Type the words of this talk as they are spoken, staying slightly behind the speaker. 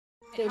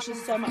there's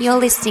just so much. You're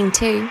listening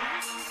to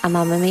a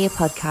Mamamia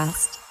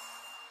podcast.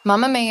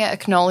 Mamamia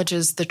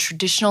acknowledges the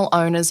traditional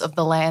owners of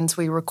the lands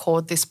we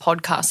record this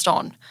podcast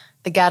on,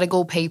 the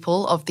Gadigal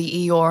people of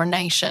the Eora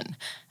Nation,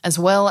 as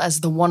well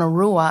as the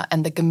Wonnarua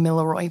and the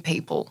Gamilaroi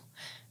people.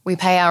 We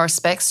pay our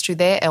respects to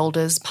their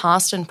elders,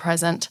 past and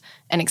present,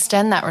 and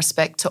extend that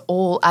respect to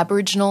all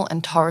Aboriginal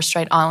and Torres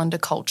Strait Islander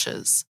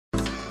cultures.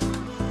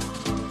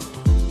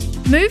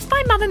 Move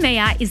by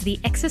Mamamia is the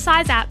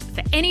exercise app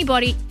for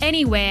anybody,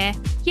 anywhere.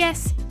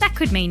 Yes, that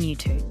could mean you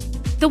too.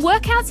 The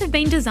workouts have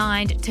been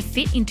designed to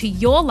fit into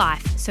your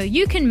life so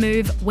you can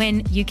move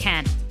when you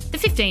can. The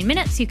 15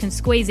 minutes you can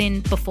squeeze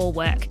in before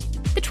work.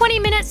 The 20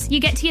 minutes you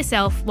get to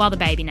yourself while the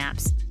baby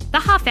naps. The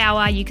half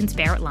hour you can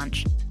spare at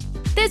lunch.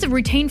 There's a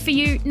routine for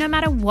you no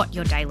matter what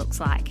your day looks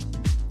like.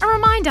 A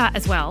reminder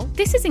as well,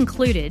 this is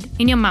included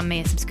in your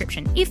Mamamia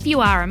subscription. If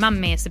you are a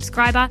Mamamia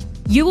subscriber,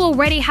 you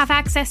already have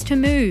access to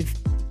Move.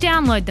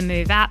 Download the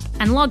Move app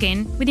and log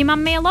in with your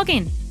Mamamia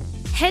login.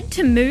 Head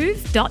to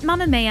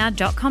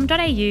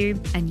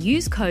move.mamamia.com.au and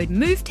use code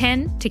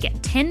MOVE10 to get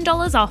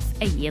 $10 off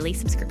a yearly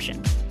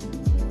subscription.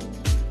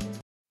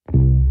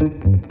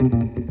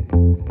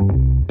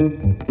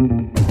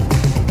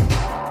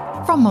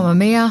 From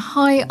Mamamia,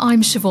 hi,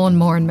 I'm Siobhan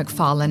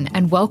Moran-McFarlane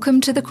and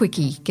welcome to The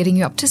Quickie, getting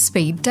you up to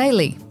speed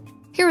daily.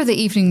 Here are the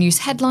evening news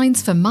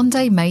headlines for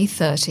Monday, May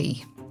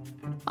 30.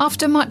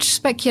 After much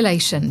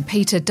speculation,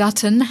 Peter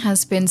Dutton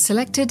has been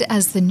selected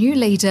as the new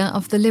leader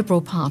of the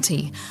Liberal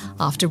Party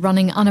after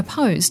running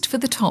unopposed for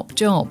the top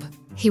job.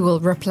 He will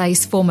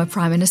replace former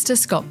Prime Minister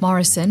Scott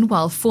Morrison,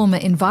 while former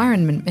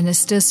Environment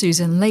Minister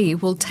Susan Lee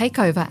will take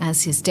over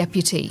as his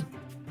deputy.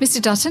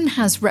 Mr Dutton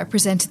has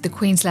represented the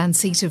Queensland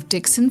seat of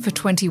Dickson for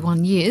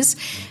 21 years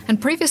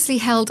and previously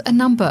held a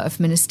number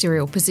of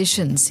ministerial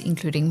positions,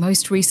 including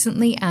most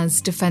recently as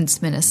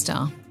Defence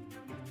Minister.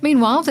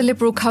 Meanwhile, the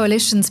Liberal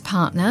coalition's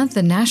partner,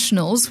 the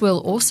Nationals, will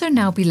also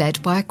now be led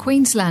by a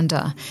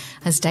Queenslander,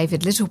 as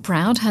David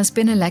Littleproud has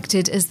been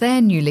elected as their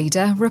new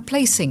leader,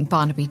 replacing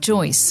Barnaby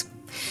Joyce.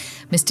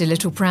 Mr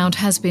Littleproud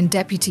has been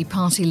Deputy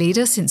Party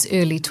Leader since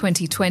early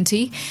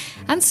 2020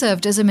 and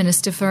served as a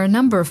Minister for a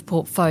number of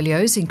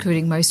portfolios,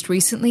 including most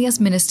recently as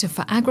Minister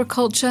for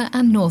Agriculture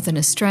and Northern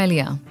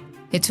Australia.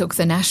 It took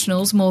the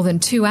Nationals more than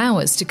 2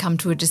 hours to come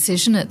to a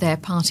decision at their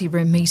party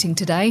room meeting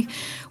today,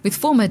 with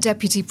former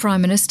Deputy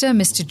Prime Minister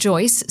Mr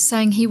Joyce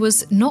saying he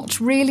was not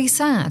really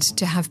sad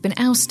to have been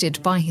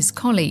ousted by his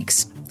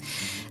colleagues.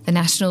 The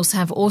Nationals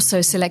have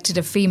also selected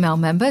a female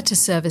member to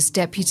serve as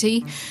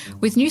deputy,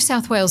 with New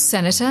South Wales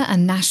Senator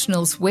and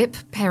Nationals Whip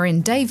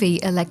Perrin Davey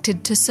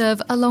elected to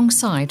serve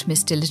alongside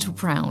Mr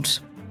Littleproud.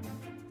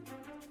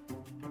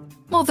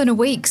 More than a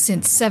week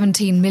since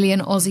 17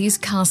 million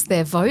Aussies cast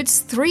their votes,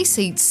 3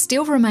 seats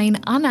still remain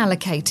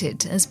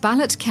unallocated as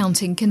ballot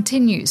counting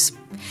continues.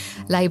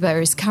 Labor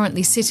is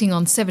currently sitting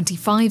on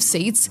 75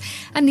 seats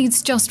and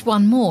needs just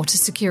one more to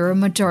secure a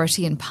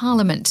majority in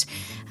Parliament,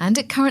 and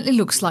it currently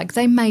looks like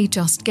they may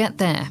just get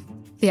there.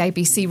 The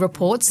ABC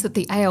reports that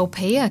the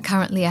ALP are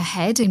currently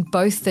ahead in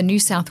both the New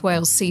South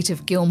Wales seat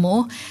of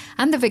Gilmore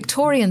and the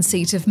Victorian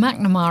seat of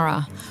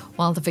Macnamara,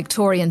 while the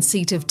Victorian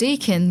seat of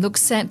Deakin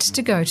looks set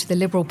to go to the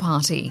Liberal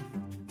Party.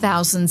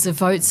 Thousands of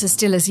votes are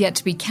still as yet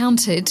to be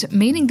counted,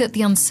 meaning that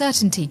the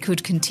uncertainty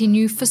could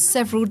continue for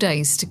several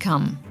days to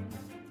come.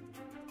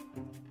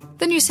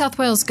 The New South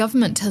Wales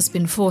government has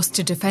been forced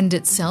to defend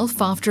itself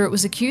after it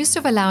was accused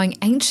of allowing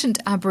ancient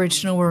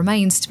Aboriginal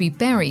remains to be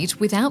buried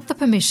without the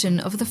permission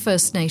of the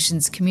First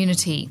Nations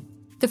community.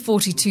 The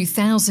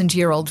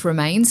 42,000-year-old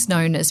remains,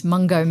 known as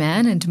Mungo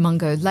Man and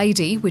Mungo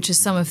Lady, which are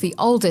some of the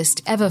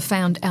oldest ever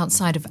found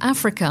outside of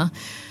Africa,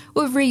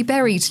 were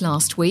reburied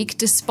last week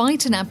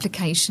despite an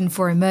application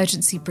for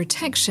emergency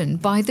protection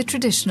by the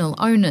traditional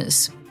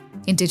owners.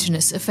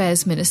 Indigenous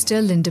Affairs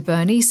Minister Linda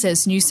Burney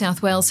says New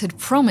South Wales had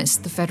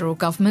promised the federal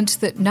government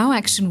that no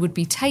action would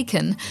be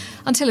taken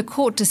until a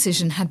court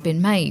decision had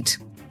been made.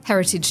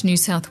 Heritage New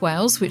South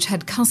Wales, which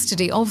had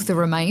custody of the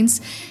remains,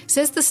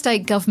 says the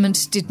state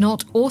government did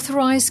not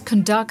authorise,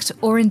 conduct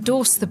or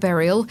endorse the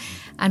burial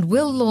and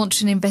will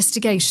launch an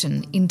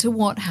investigation into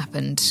what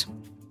happened.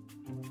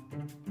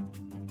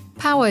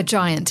 Power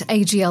giant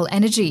AGL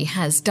Energy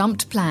has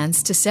dumped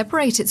plans to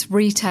separate its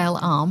retail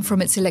arm from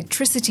its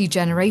electricity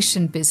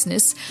generation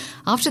business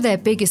after their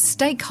biggest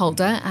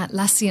stakeholder,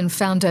 Atlassian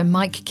founder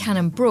Mike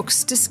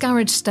Cannon-Brookes,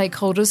 discouraged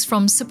stakeholders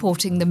from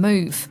supporting the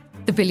move.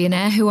 The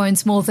billionaire, who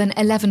owns more than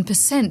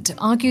 11%,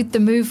 argued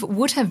the move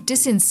would have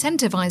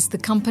disincentivised the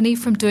company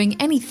from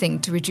doing anything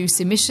to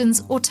reduce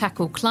emissions or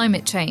tackle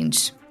climate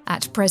change.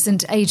 At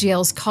present,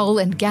 AGL's coal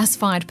and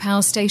gas-fired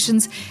power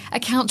stations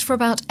account for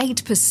about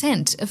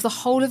 8% of the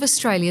whole of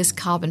Australia's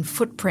carbon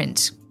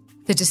footprint.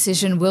 The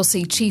decision will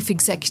see Chief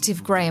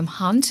Executive Graham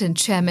Hunt and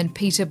Chairman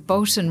Peter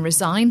Bolton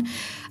resign,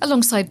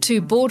 alongside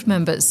 2 board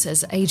members,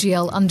 as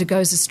AGL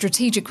undergoes a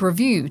strategic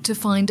review to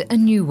find a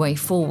new way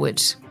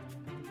forward.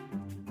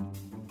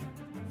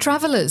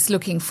 Travellers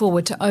looking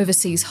forward to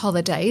overseas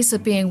holidays are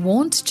being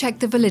warned to check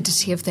the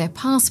validity of their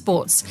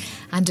passports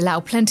and allow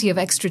plenty of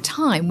extra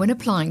time when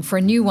applying for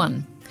a new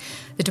one.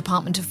 The The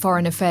Department of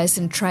Foreign Affairs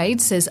and Trade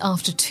says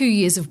after 2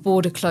 years of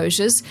border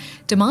closures,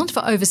 demand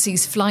for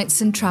overseas flights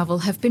and travel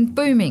have been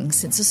booming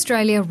since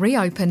Australia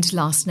reopened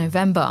last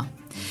November.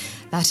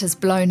 That has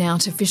blown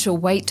out official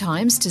wait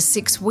times to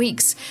 6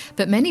 weeks,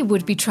 but many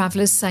would-be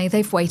travellers say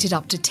they've waited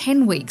up to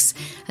 10 weeks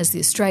as the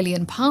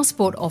Australian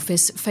Passport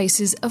Office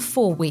faces a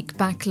 4-week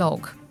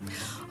backlog.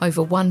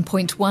 Over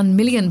 1.1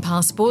 million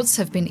passports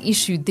have been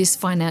issued this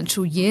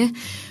financial year,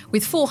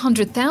 with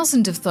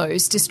 400,000 of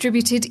those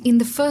distributed in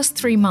the first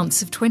 3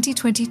 months of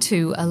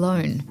 2022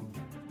 alone.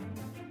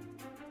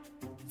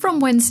 From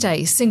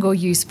Wednesday,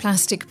 single-use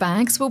plastic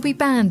bags will be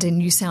banned in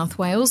New South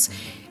Wales,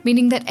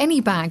 meaning that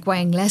any bag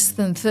weighing less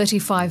than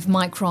 35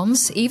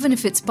 microns, even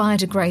if it's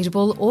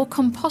biodegradable or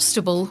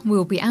compostable,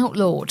 will be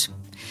outlawed.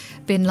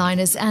 Bin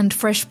liners and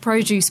fresh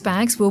produce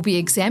bags will be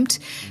exempt,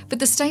 but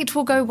the state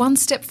will go one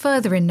step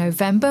further in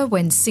November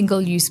when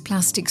single-use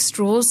plastic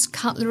straws,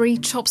 cutlery,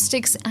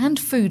 chopsticks and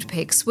food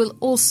picks will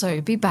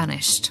also be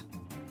banished.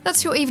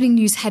 That's your evening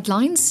news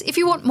headlines. If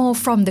you want more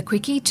from The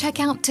Quickie,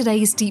 check out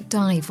today's deep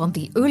dive on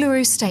the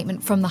Uluru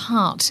Statement from the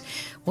Heart,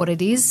 what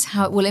it is,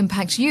 how it will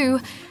impact you,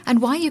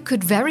 and why you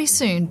could very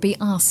soon be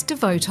asked to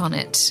vote on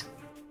it.